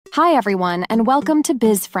Hi everyone, and welcome to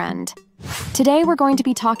BizFriend. Today we're going to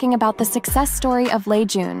be talking about the success story of Lei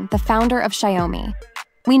Jun, the founder of Xiaomi.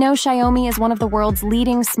 We know Xiaomi is one of the world's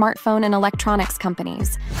leading smartphone and electronics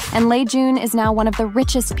companies, and Lei Jun is now one of the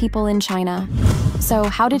richest people in China. So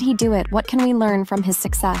how did he do it? What can we learn from his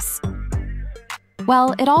success?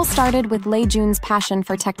 Well, it all started with Lei Jun's passion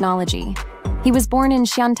for technology. He was born in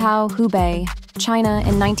Xiantao, Hubei, China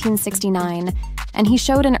in 1969, and he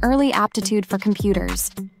showed an early aptitude for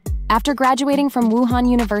computers. After graduating from Wuhan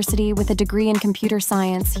University with a degree in computer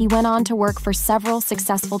science, he went on to work for several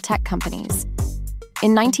successful tech companies.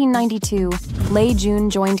 In 1992, Lei Jun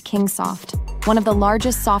joined Kingsoft, one of the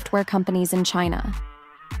largest software companies in China.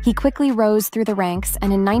 He quickly rose through the ranks,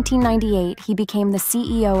 and in 1998, he became the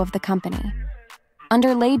CEO of the company.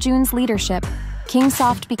 Under Lei Jun's leadership,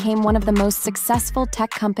 Kingsoft became one of the most successful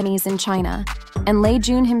tech companies in China, and Lei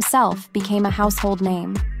Jun himself became a household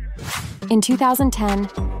name. In 2010,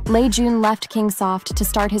 Lei Jun left Kingsoft to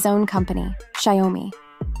start his own company, Xiaomi.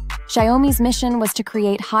 Xiaomi's mission was to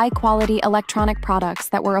create high-quality electronic products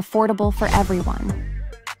that were affordable for everyone.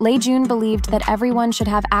 Lei Jun believed that everyone should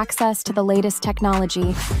have access to the latest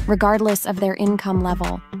technology, regardless of their income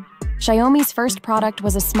level. Xiaomi's first product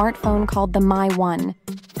was a smartphone called the Mi 1.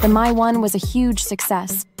 The Mi 1 was a huge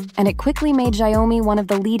success, and it quickly made Xiaomi one of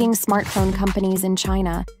the leading smartphone companies in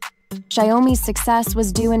China. Xiaomi's success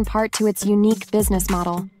was due in part to its unique business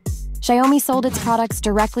model. Xiaomi sold its products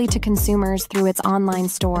directly to consumers through its online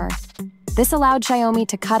store. This allowed Xiaomi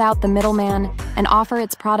to cut out the middleman and offer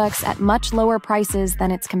its products at much lower prices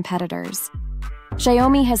than its competitors.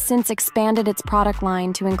 Xiaomi has since expanded its product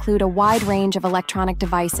line to include a wide range of electronic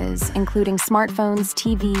devices, including smartphones,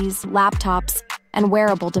 TVs, laptops, and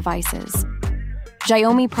wearable devices.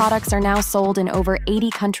 Xiaomi products are now sold in over 80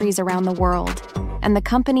 countries around the world, and the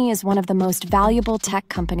company is one of the most valuable tech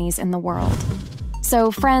companies in the world.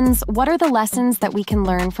 So, friends, what are the lessons that we can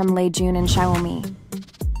learn from Lei Jun and Xiaomi?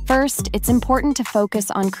 First, it's important to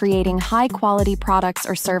focus on creating high-quality products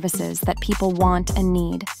or services that people want and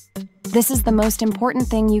need. This is the most important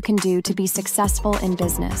thing you can do to be successful in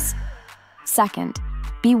business. Second,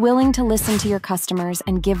 be willing to listen to your customers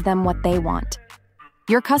and give them what they want.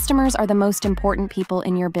 Your customers are the most important people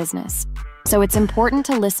in your business, so it's important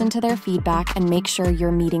to listen to their feedback and make sure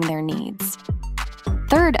you're meeting their needs.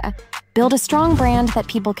 Third, build a strong brand that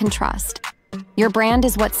people can trust. Your brand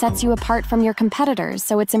is what sets you apart from your competitors,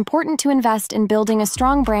 so it's important to invest in building a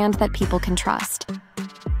strong brand that people can trust.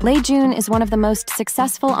 Lei Jun is one of the most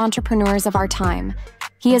successful entrepreneurs of our time.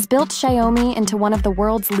 He has built Xiaomi into one of the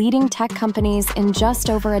world's leading tech companies in just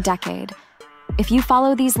over a decade. If you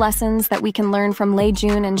follow these lessons that we can learn from Lei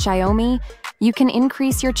Jun and Xiaomi, you can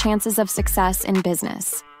increase your chances of success in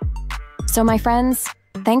business. So my friends,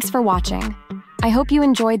 thanks for watching. I hope you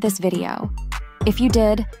enjoyed this video. If you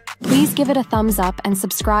did, please give it a thumbs up and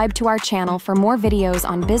subscribe to our channel for more videos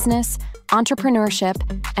on business, entrepreneurship,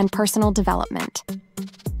 and personal development.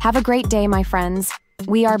 Have a great day, my friends.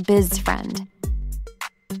 We are BizFriend.